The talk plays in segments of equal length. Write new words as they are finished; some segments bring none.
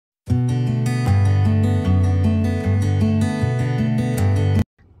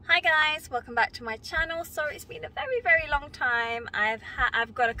guys, welcome back to my channel. So it's been a very long time. I've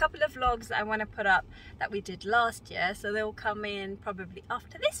got a couple of vlogs that I want to put up that we did last year, so they'll come in probably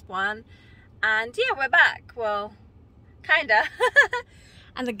after this one. And yeah, we're back, well, kinda.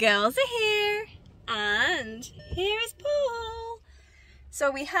 And the girls are here, and here is Paul.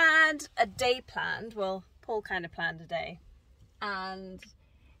 So we had a day planned, well, Paul kind of planned a day, and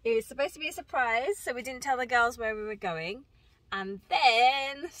it was supposed to be a surprise, so we didn't tell the girls where we were going. And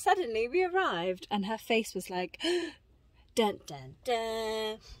then suddenly we arrived and her face was like, dun dun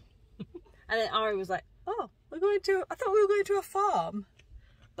dun. And then Ari was like, oh, I thought we were going to a farm.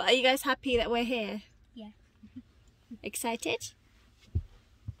 But are you guys happy that we're here? Yeah. Excited?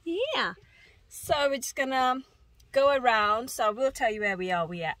 Yeah. So we're just gonna go around. So I will tell you where we are.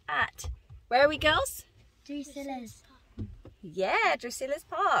 We are at, where are we, girls? Drusilla's. Yeah, Drusilla's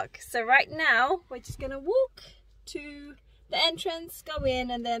Park. So right now we're just gonna walk to the entrance, go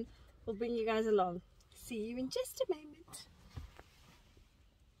in, and then we'll bring you guys along. See you in just a moment.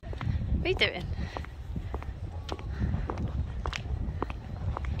 What are you doing?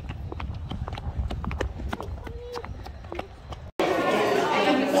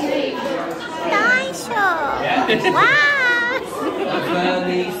 Dinosaur! Wow!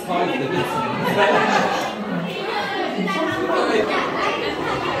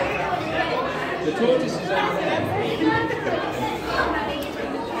 The tortoise is over there.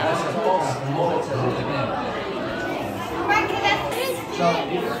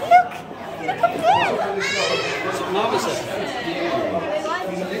 Look! Marmoset.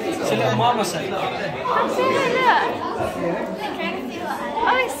 It's a little marmoset. I've seen it, look.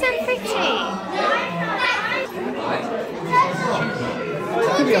 Oh, it's so pretty. It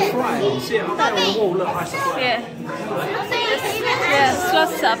could be a fry. You see it up there on the wall. Look, I see it. Yeah. Yeah,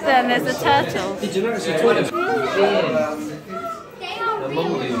 sloths up there, and there's a turtle. Did you notice the tortoise?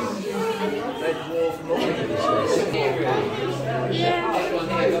 Yeah.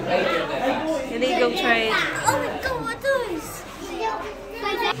 Illegal trade. Oh my god, what are those?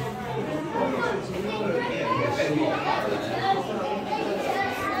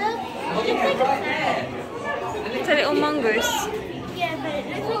 It's a little mongoose. Yeah, but it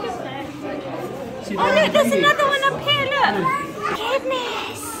looks like a bird. Oh look, there's another one up here, look.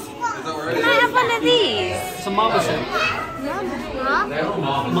 Goodness. Can I have one of these? It's a marmoset.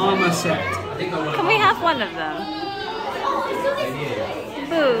 Marmoset. Can we have one of them?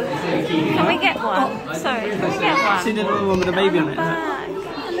 Boo. Can we get one? Sorry, can we get one? See the little one with a baby on it? Back.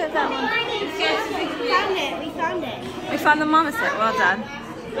 Oh, look at that one. We found it, we found it. We found the marmoset, well done.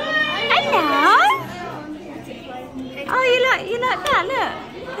 Hello! Oh, you like that, look.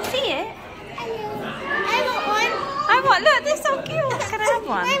 I see it. I want one. I want, look, they're so cute. Can I have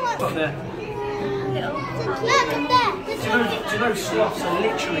one? Up there. Look at that. This one. Do you know sloths are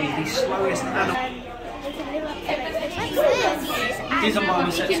literally the slowest animals? These are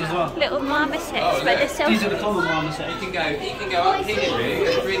marmosets as well. Little marmosets, but they're so These are the common marmosets. You can go up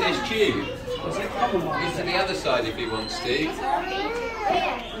here through this tube Is it common marmoset? into the other side if he wants to.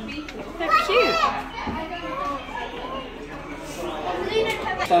 they're cute.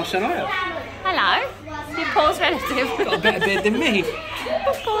 Star Shania. Hello. You're Paul's relative. Got a better beard than me.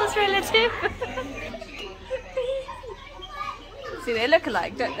 Paul's relative. See, they look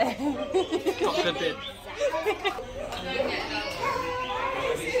alike, don't they? Got a good beard.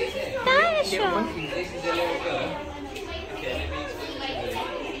 Dinosaur.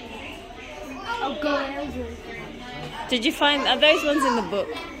 Oh god. Did you find, are those ones in the book?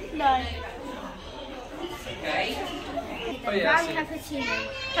 No. Oh yeah, Brown cappuccino.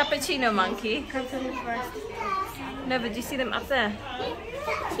 Cappuccino monkey. Comes from the forest. No, but do you see them up there?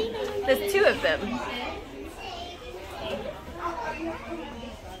 There's two of them.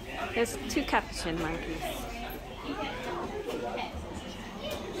 There's two capuchin monkeys.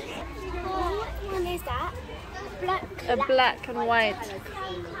 What one is that? Black. A black and white.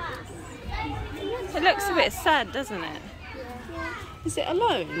 It looks a bit sad, doesn't it? Is it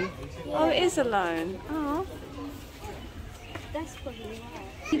alone? Oh, it is alone. Oh. That's probably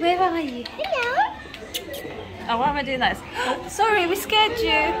right. Where are you? Hello. Oh, why am I doing that? Sorry, we scared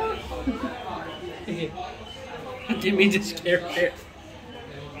you. I didn't mean to scare it.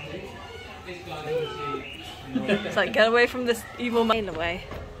 It's like, get away from this evil man away.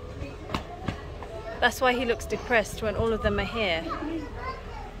 That's why he looks depressed when all of them are here.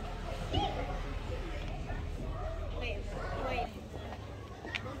 Wait.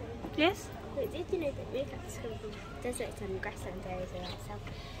 Yes? Wait, did you know that meerkats come from deserts and grassland areas like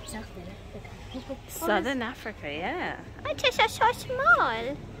Southern Africa. Southern Africa, yeah. Oh, just so small.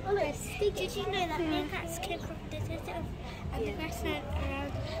 Oh, look, did you know that meerkats came from the desert and the grassland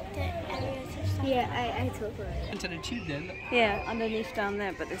around the areas of Southern? Yeah, I talk about it. Into the tube there, look. Yeah, underneath down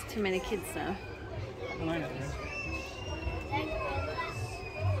there, but there's too many kids now. I know that.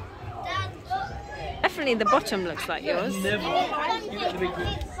 Definitely the bottom looks like yours. Never. You got the big boot.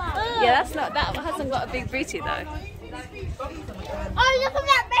 Yeah, that hasn't got a big booty though. Oh, look at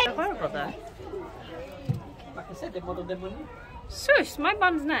that baby! Horrible though. Like I said, they modelled them on you. Shush, my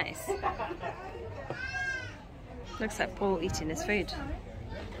bum's nice. Looks like Paul eating his food.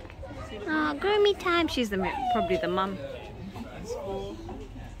 Oh, groomy time. She's probably the mum.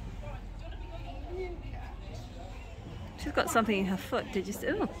 She's got something in her foot. Did you see?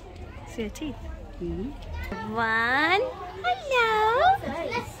 Oh, see her teeth. One. Hello.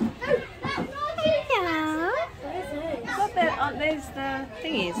 Hello. Aren't those the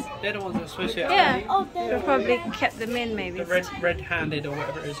thingies? They're the ones that are supposed to Yeah. Oh, we probably kept them in maybe. the red-handed or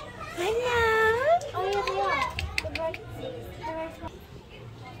whatever it is. Hello. Oh, yeah, they are. The red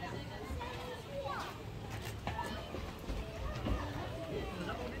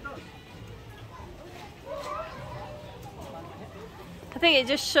I think it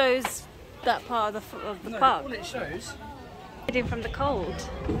just shows that part of the No, park. all it shows. Hiding from the cold.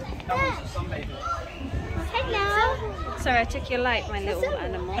 That was a sunbathing. Hello. Sorry, I took your light, my little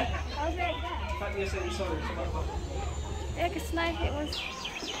animal. I was right there. In fact, you're saying sorry. It's about Yeah, because nice it was.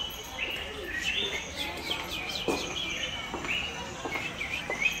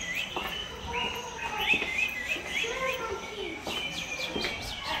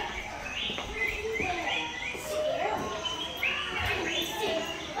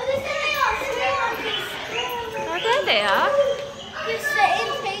 Oh, there they are. Just in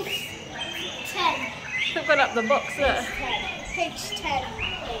page 10. They've got up the box, look. Page 10.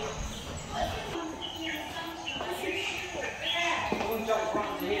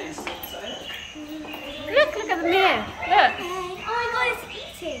 Look at them here. Look. Oh my god, it's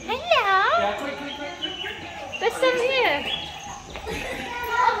eating. Hello. Yeah, quick. There's some here.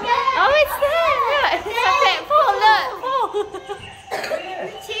 Oh, it's there. Look. It's up there. Paul, look. Paul.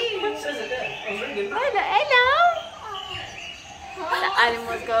 It says it there. I was reading that. Hello. The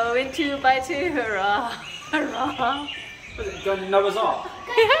animals going 2 by 2. Hurrah. Hurrah. Was it going in Noah's Ark?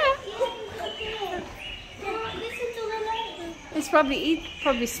 It's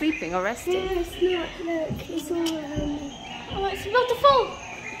probably sleeping or resting. It's not, look, it's all oh, it's about to fall.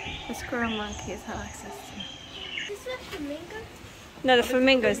 The squirrel monkeys have access to. Is this a flamingo? No, the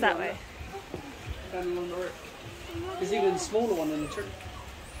flamingo's that way. Down along the road. There's even a smaller one in the tree.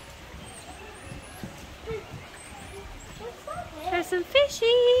 There's some fishy.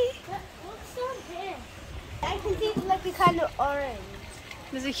 What's down here? I can see it's like a kind of orange.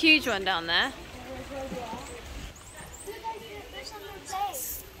 There's a huge one down there.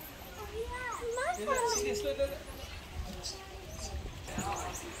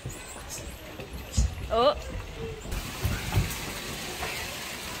 Oh.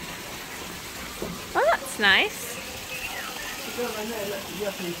 Oh, that's nice. You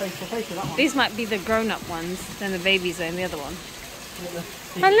have to be face to face with that one. These might be the grown-up ones, then the babies are in the other one.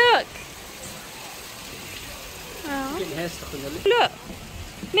 Oh, look. Oh. Get your hair stuck in your lip. Look.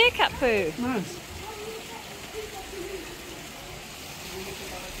 Meerkat poo. Nice.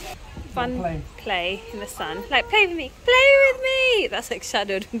 Fun play in the sun. Like, play with me. Play with me. That's like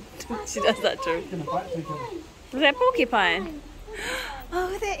shadowed. She does that too. Gonna bite each other. Was there a porcupine?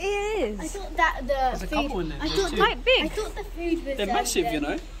 Oh, there is. I thought that There's the a food. couple in there. I thought Quite I big. thought the food was They're them massive, then. you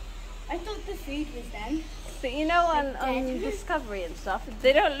know. I thought the food was them. But you know, on Discovery and stuff,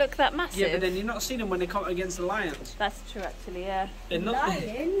 they don't look that massive. Yeah, but then you're not seeing them when they come against the lions. That's true, actually. Yeah. They're not.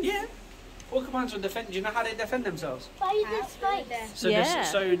 Lions? Yeah. Porcupines will defend. Do you know how they defend themselves? By the spikes. So, Yeah.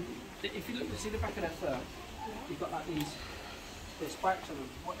 so if you look, see the back of their fur, you've got like these spikes on them.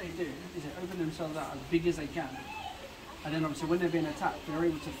 What they do is they open themselves out as big as they can, and then obviously when they're being attacked, they're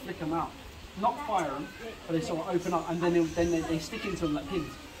able to flick them out, not fire them, but they sort of open up, and then they stick into them like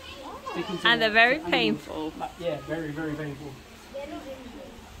pins. Stick into And they're them very like animals. painful. Like, yeah, very, very painful.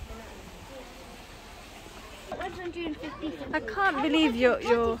 150. I can't believe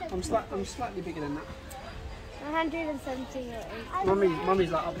you're. I'm slightly bigger than that. 170 or 80.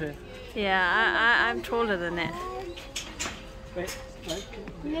 Mummy's like up here. Yeah, I'm taller than it. Wait, wait.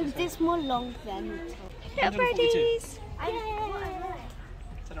 No, this more long than. Little birdies.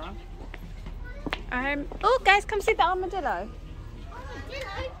 Turn around. Oh, guys, come see the armadillo.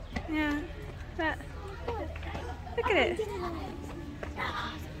 Yeah. Look at it.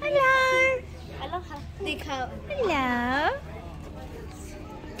 Hello. I love how They come. Hello.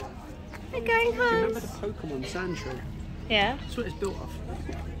 We're going home. Do you remember the Pokemon sand tree? Yeah. That's what it's built of.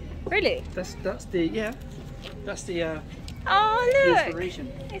 Really? That's the Oh look! inspiration.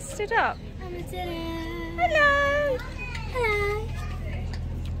 It stood up. Hello. Hello. Hello.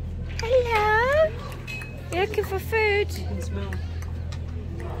 Hello. You're looking for food? You can smell.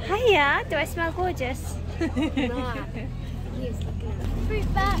 Hiya. Do I smell gorgeous?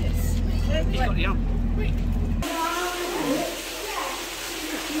 Fruit bats. He's got the yum.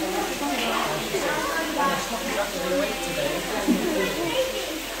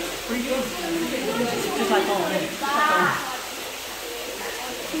 Just like all,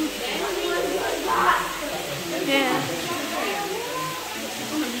 Yeah.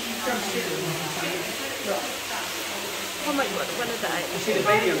 Oh my god, one of that. You see the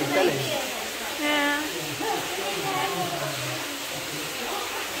baby on his belly? Yeah.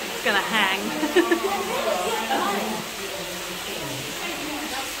 It's gonna hang.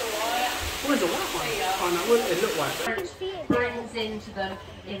 What is a white one? Oh no, it looked white. Brings into them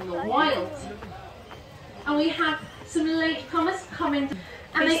in the wild. And we have some latecomers coming,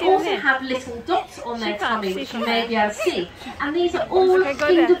 and they also have little dots on their tummy, which you may be able to see. And these are all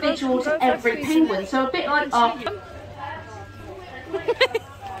individual to every penguin, so a bit like our... You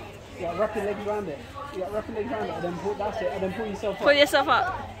got to wrap your legs around it. You got to wrap your legs around it, and then pull, that's it, and then pull yourself up. Pull yourself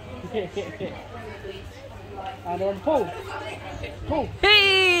up. And then pull. Pull.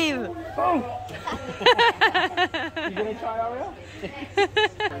 Heave! Pull. You gonna try, Ariel?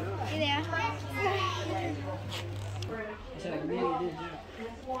 Yeah.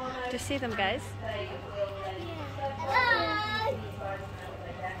 Do you see them, guys?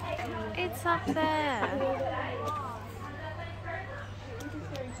 It's up there.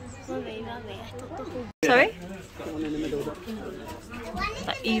 Mummy, I thought the whole... Sorry? Got one in the middle.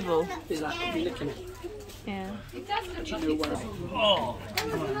 Like evil. It's like, be licking it. Yeah. Oh!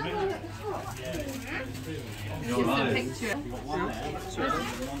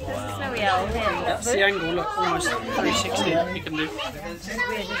 Snowy owl here. That's the angle, look, almost 360 you can do.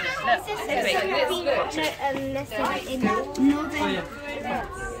 Let's say in northern... Oh yeah.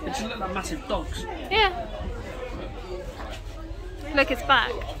 It just look like massive dogs. Yeah. Look, it's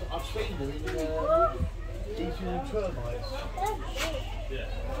back.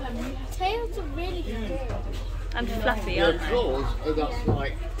 Tails are really good. And fluffy, Yeah, aren't they? claws, that's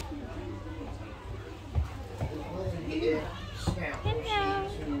like... Hello.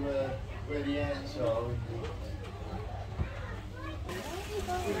 To where the ants are.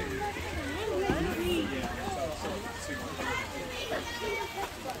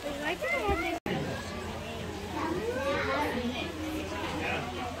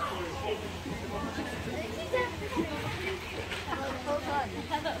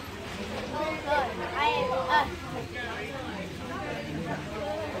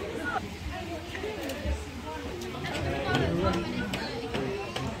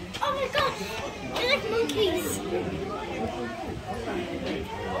 Oh my gosh! They're like monkeys!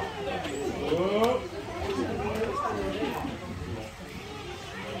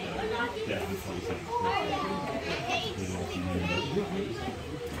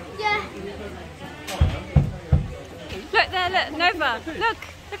 Yeah. Look there, look, Nova, look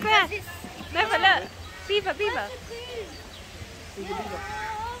there. Nova, look. Beaver.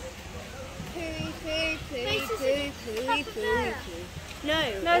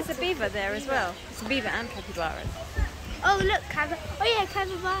 No, it's a beaver there as well. It's a beaver and capybaras. Oh look, oh yeah,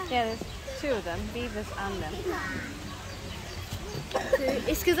 capybara. Yeah, there's two of them, beavers and them.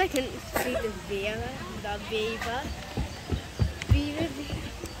 It's because I couldn't see the beaver.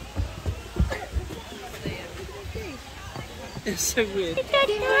 It's so weird. There's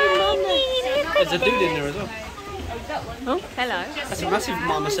There's a dude in there as well. Oh, hello. That's a massive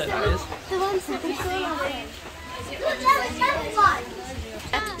marmoset, that is. the ones that we saw.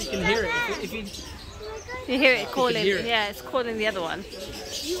 You can hear it if you... You hear it calling, hear it. yeah, it's calling the other one.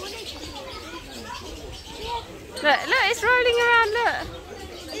 Look, it's rolling around, look.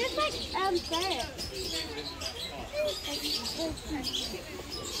 It looks like ferret.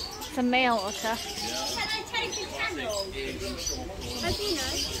 It's a male otter. Can I take a candle? How do you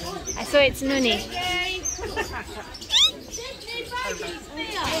know? I saw its noonie.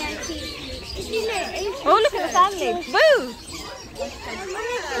 Oh, look at the family. Woo!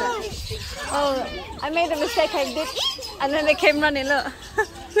 Oh, I made a mistake. I did, and then they came running. Look. Do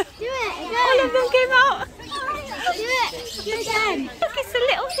it again. All of them came out. Do it again. Look, it's the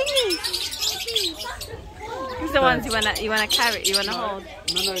little thingies. These are the ones you wanna carry, you wanna hold.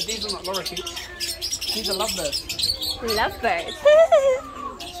 No, these are not lorikeets. These are lovebirds. Lovebirds.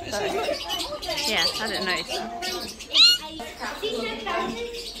 Yeah, I didn't notice.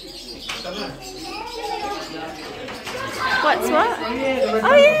 What's what?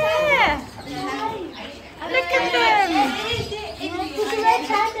 Oh yeah! Look at them!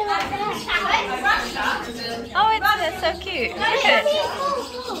 Oh, they're so cute. Look at it.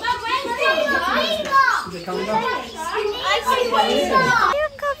 Look over here.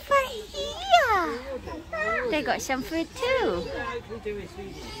 They got some food too.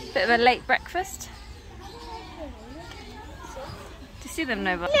 Bit of a late breakfast. Do you see them,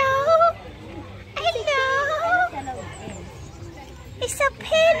 Nova? Hello. Hello. It's so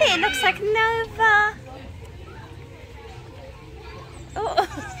pretty. It looks like Nova. Oh.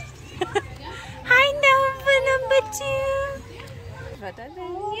 Hi, Nova number 2.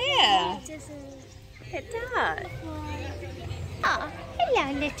 Yeah. It does. Oh, hello,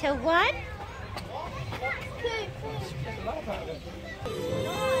 little one.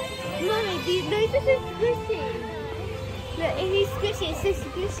 Mommy, those are so squishy. Look, if you squish it, it's so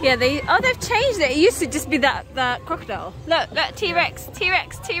squishy. Yeah, they've changed it. It used to just be that crocodile. Look, T-Rex.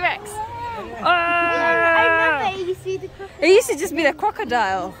 I remember it used to be the crocodile. It used to just be the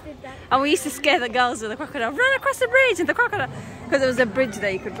crocodile. And we used to scare the girls with the crocodile. Run across the bridge and the crocodile. Because there was a bridge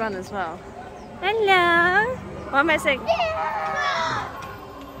there you could run as well. Hello. What am I saying?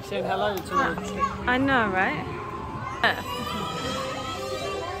 Saying hello to the... I know, right?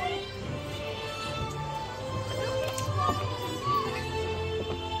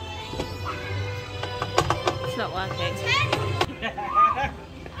 It's not working.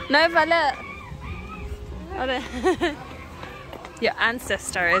 Nova, look. Oh, look. Your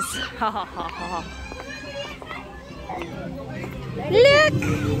ancestors. Ha ha ha ha. Look!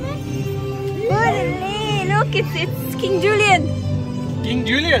 Look, it's King Julian. King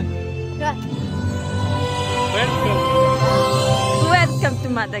Julian! Yeah. Welcome to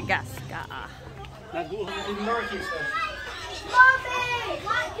Madagascar. Now go in Norwich first. Mommy,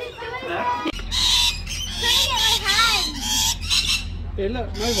 what are you doing? Trying to get my hand. Here, look,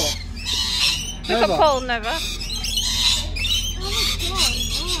 Nova. Look at Paul, Nova.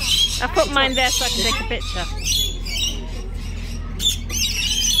 I put mine there so I can take a picture.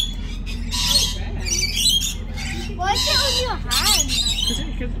 Why is it on your hand?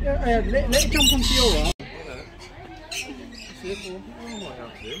 Let it jump onto your arm.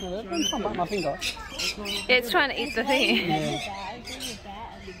 Come back my finger. It's trying to eat the thing. Yeah.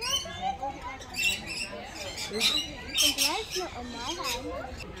 It's not on my hand.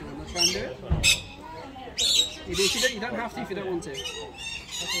 Do you want to try and do it? You don't have to if you don't want to.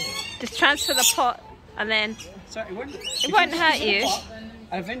 Just transfer the pot and then So it won't hurt you.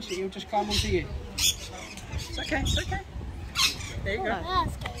 And eventually it'll just climb onto you. It's okay, it's okay. There you go.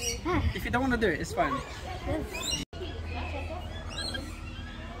 That's scary. If you don't want to do it, it's fine.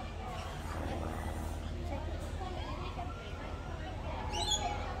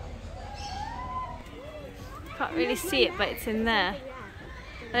 Can't really see it, but it's in there.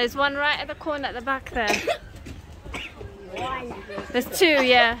 There's one right at the corner at the back there. There's 2,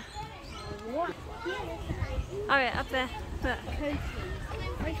 yeah. Oh yeah, up there. Look.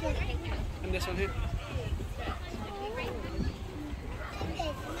 And this one here.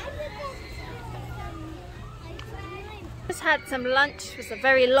 Just had some lunch. It was a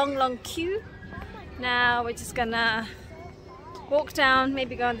very long queue. Now we're just gonna walk down,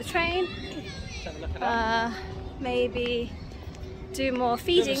 maybe go on the train. Maybe do more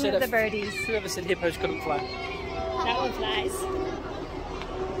feeding with the birdies. Whoever said hippos couldn't fly? That one flies.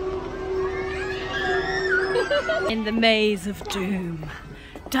 In the maze of doom.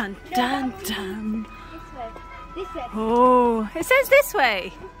 Dun dun dun. This way. Oh, it says this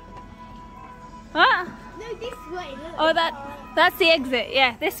way. What? No, this way. Look. Oh, that's the exit.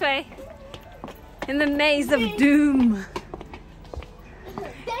 Yeah, this way. In the maze of doom.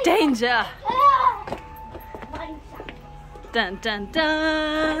 Danger. Dun dun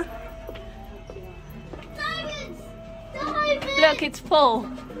dun. Look, it's Paul.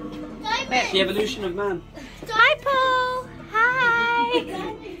 The evolution of man. Hi, Paul. Hi.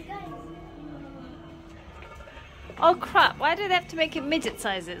 Oh crap! Why do they have to make it midget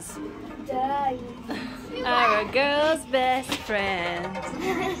sizes? Are a girl's best friend.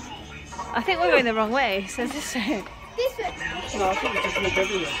 I think we're going the wrong way. So this way. This way. No, I think we just look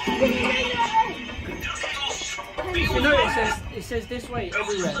everywhere. You know, it says this way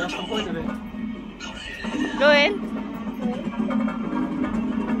everywhere. That's the point of it. Go in.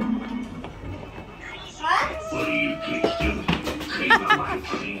 What are you kids doing? Keep away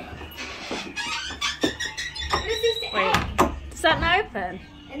from here. Wait. Does that not open?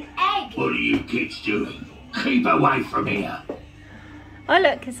 An egg. What are you kids doing? Keep away from here. Oh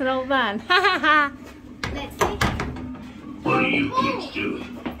look, it's an old man. Ha ha ha. Let's see. What are you kids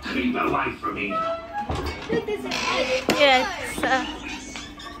doing? Keep away from me. Look, there's an egg. Yeah,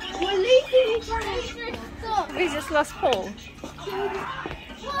 We're losing each other. Stop. we just lost Paul.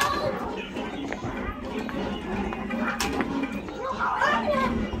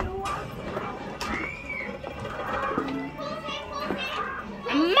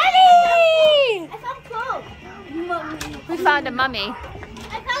 Mummy! I found Paul. Mummy. We found a mummy. I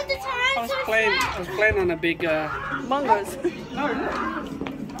found the I Tyrannosaurus. was playing on a big. Mongoose. No, look.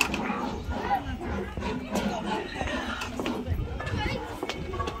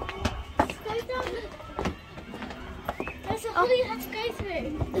 There's a hole you have to go through.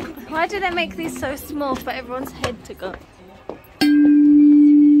 Why do they make these so small for everyone's head to go?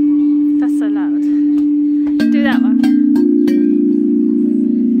 That's so loud. Do that one.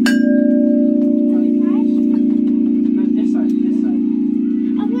 No, this side, this side.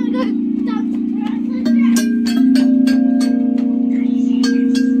 I'm gonna go down to Tyrannosaurus.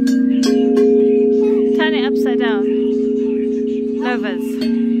 Turn it upside down. Novas.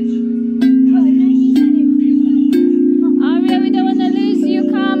 Aria, we don't want to lose you.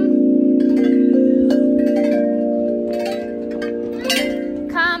 Come.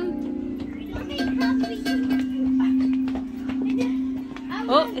 Come.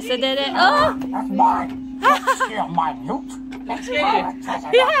 Oh, it's a dead end. Oh! That's mine. Don't steal my loot. Let's go. Yeah.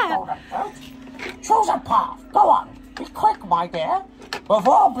 Choose a path. Go on. Be quick, my dear.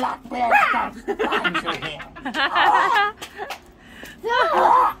 Before black bears start flying through here.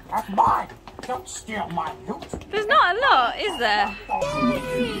 That's mine. Don't steal my loot. There's not a lot, is there?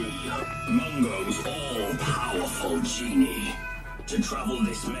 Mungo's all-powerful genie. To travel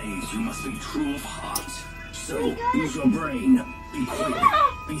this maze, you must be true of heart. So, use your brain. Be quick.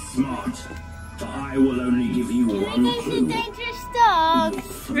 Be smart. For I will only give you one There's the clue. dangerous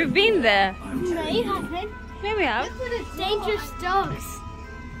dogs. We've been there. No, you haven't. Here we have. Look at the dangerous dogs.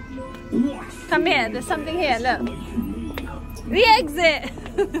 Come here, there's something here, look. The exit!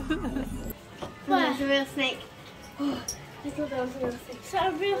 There's a real snake. I thought that was a real snake. Is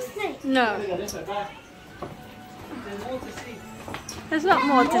that a real snake? No, This way, back. There's more to see. there's not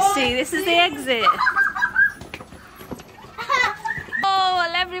more to see. This is the exit. Oh,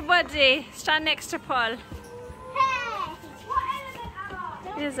 well, everybody, stand next to Paul. Hey! What element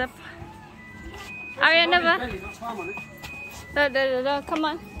am I? Here's a... Aria, never. Belly, not farm on it. No, come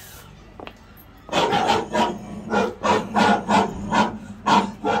on.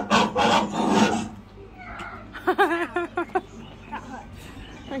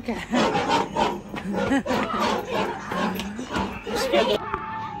 Okay.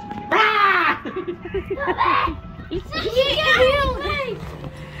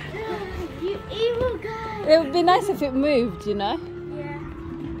 You evil guy! It would be nice if it moved, you know?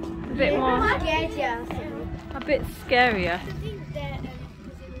 Yeah. A bit more, a bit scarier.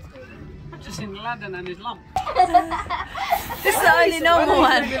 I've just seen Aladdin and his lump. This is the only normal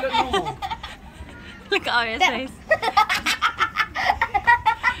one. They look normal. Look at Aria's face.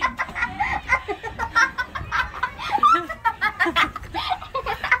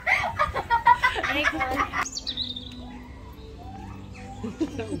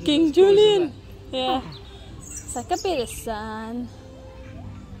 King Julian. Yeah. It's like a bit of sun.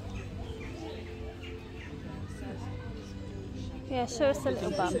 Yeah, show us a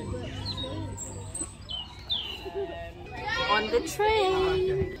little bump. On the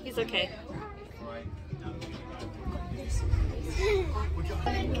train. He's okay.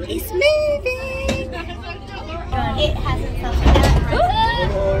 It's moving. It hasn't settled down.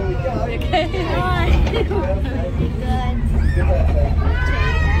 Okay.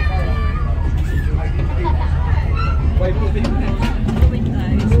 Wait for the people there.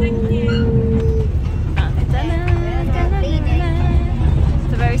 Thank you.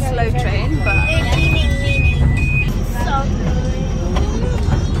 It's a very slow train, but Leaning. So good.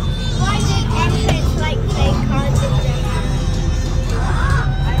 Why did elephants like play cards in their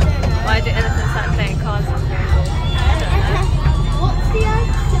why do elephants like playing cards on there? What's the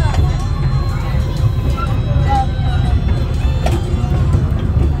answer?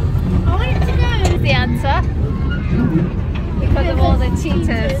 I want it to go. What's the answer? Because of all the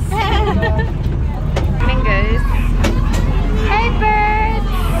cheetahs. Flamingos. Hey birds!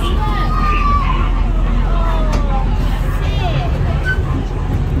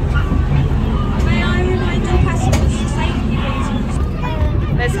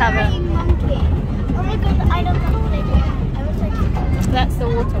 Let's have a... Monkey. Oh my god, I don't know what they do. I wish I could. That's the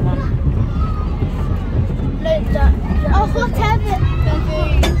water one. No, oh, whatever.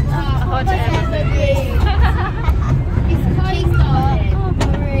 Whatever. It's called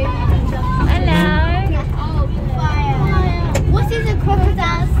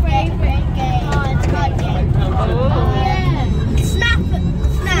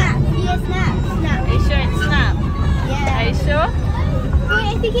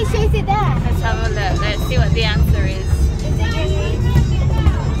shows it there. Let's have a look. Let's see what the answer is.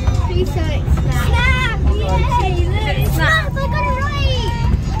 Please show it snap. Snap! Yay! Look, it's snap. I got it right.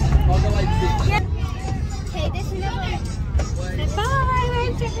 Okay, this is another one. Bye,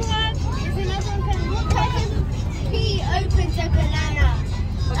 everyone. There's another one. What kind of key opens a banana?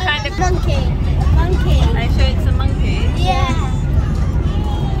 What kind of monkey? A monkey. Are you sure it's a monkey? Yeah.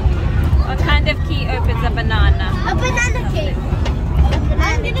 What kind of key opens a banana? A banana key.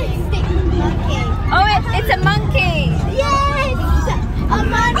 I'm gonna stick monkey. Oh, it's a monkey. Yes! A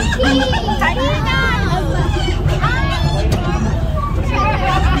monkey!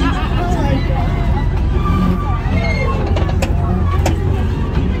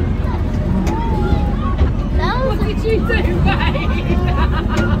 What did you do, babe?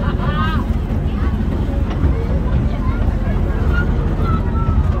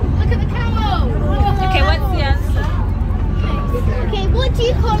 Look at the camel! Okay, what's the answer? Okay, what do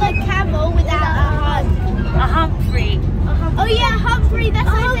you call a camel without a hump? A Humphrey. Oh yeah, Humphrey, that's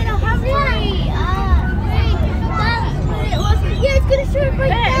what I said, a Humphrey! Yeah, it's gonna show it right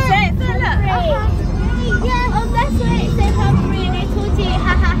there! Look. Yeah, oh that's why it said Humphrey and I told you,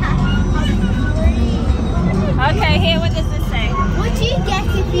 ha ha ha. Okay, here, what does this say? What do you get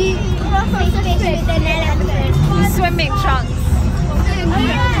if you cross a fish with an elephant? Swimming trunks. Oh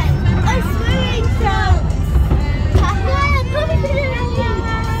yeah, a swimming trunk!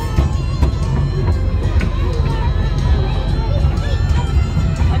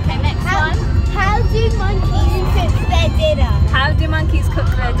 Okay, next one. How do monkeys cook their dinner? How do monkeys cook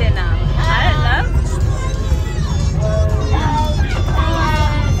their dinner? I don't know.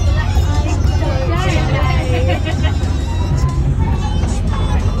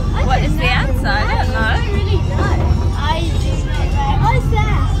 What is the answer? I don't know. I really don't. I do not know. What's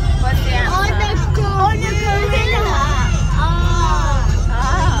that? What's the answer? On a gorilla.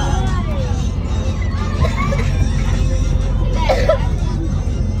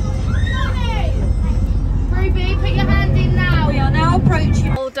 Ruby, put your hand in now. We are now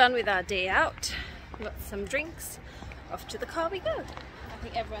approaching. All done with our day out. Got some drinks. Off to the car we go. I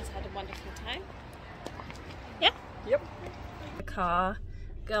think everyone's had a wonderful time. Yeah? Yep. The car.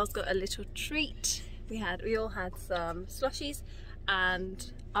 Girls got a little treat. We all had some slushies,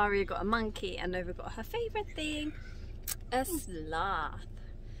 and Aria got a monkey, and Nova got her favourite thing, a sloth.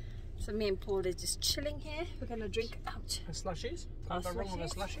 So me and Paul are just chilling here. We're gonna drink Slushies? Can't go wrong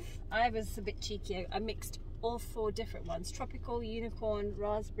with a slushie. I was a bit cheeky. I mixed all 4 different ones: tropical, unicorn,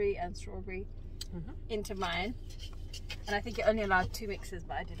 raspberry, and strawberry into mine. And I think it only allowed 2 mixes,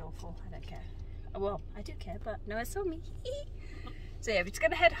 but I did all 4. I don't care. Well, I do care, but no one saw me. So yeah, we're just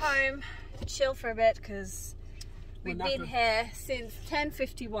gonna head home, chill for a bit, because we've been here since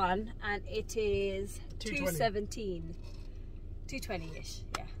 10:51 and it is 2:17, 2:20ish.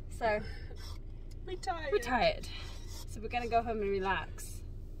 Yeah. So we're tired. So we're gonna go home and relax.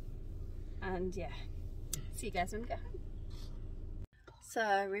 And yeah, see you guys when we get home.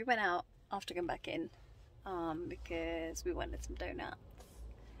 So we went out after going back in because we wanted some donuts.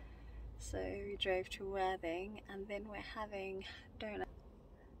 So we drove to Worthing and then we're having donut,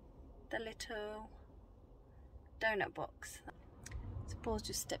 the little donut box. So Paul's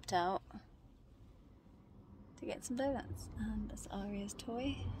just stepped out to get some donuts, and that's Aria's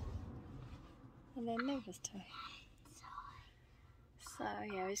toy and then Nova's toy. So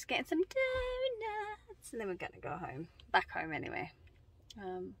yeah, we're just getting some donuts and then we're gonna go home, back home anyway.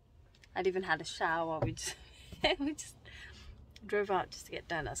 I'd even had a shower. We just drove out just to get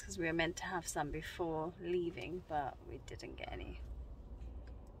donuts because we were meant to have some before leaving, but we didn't get any.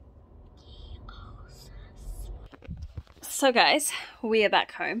 So guys, we are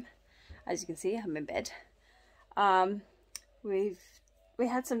back home. As you can see, I'm in bed. We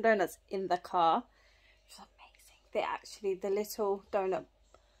had some donuts in the car. It was amazing. They're actually the little donut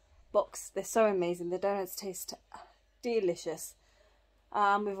box. They're so amazing. The donuts taste delicious.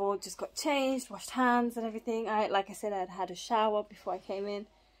 We've all just got changed, washed hands and everything. Like I said, I'd had a shower before I came in.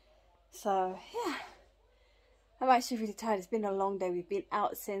 So yeah, I'm actually really tired. It's been a long day. We've been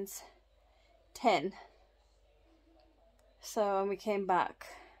out since 10. So when we came back,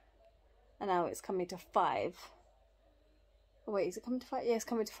 and now it's coming to 5. Oh, wait, is it coming to 5? Yeah, it's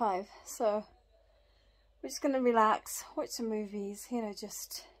coming to 5. So we're just gonna relax, watch some movies, you know,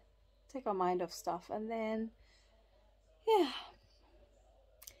 just take our mind off stuff, and then yeah.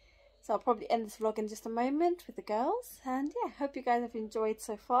 So I'll probably end this vlog in just a moment with the girls, and yeah, hope you guys have enjoyed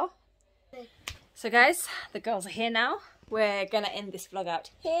so far. So guys, the girls are here now. We're gonna end this vlog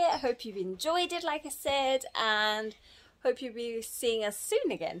out here. I hope you've enjoyed it, like I said, and hope you'll be seeing us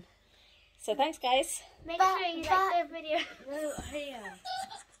soon again. So thanks guys. Make sure you like the video.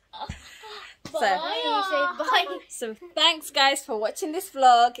 Bye. So thanks guys for watching this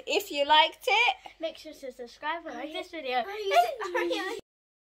vlog. If you liked it, Make sure to subscribe and like this video.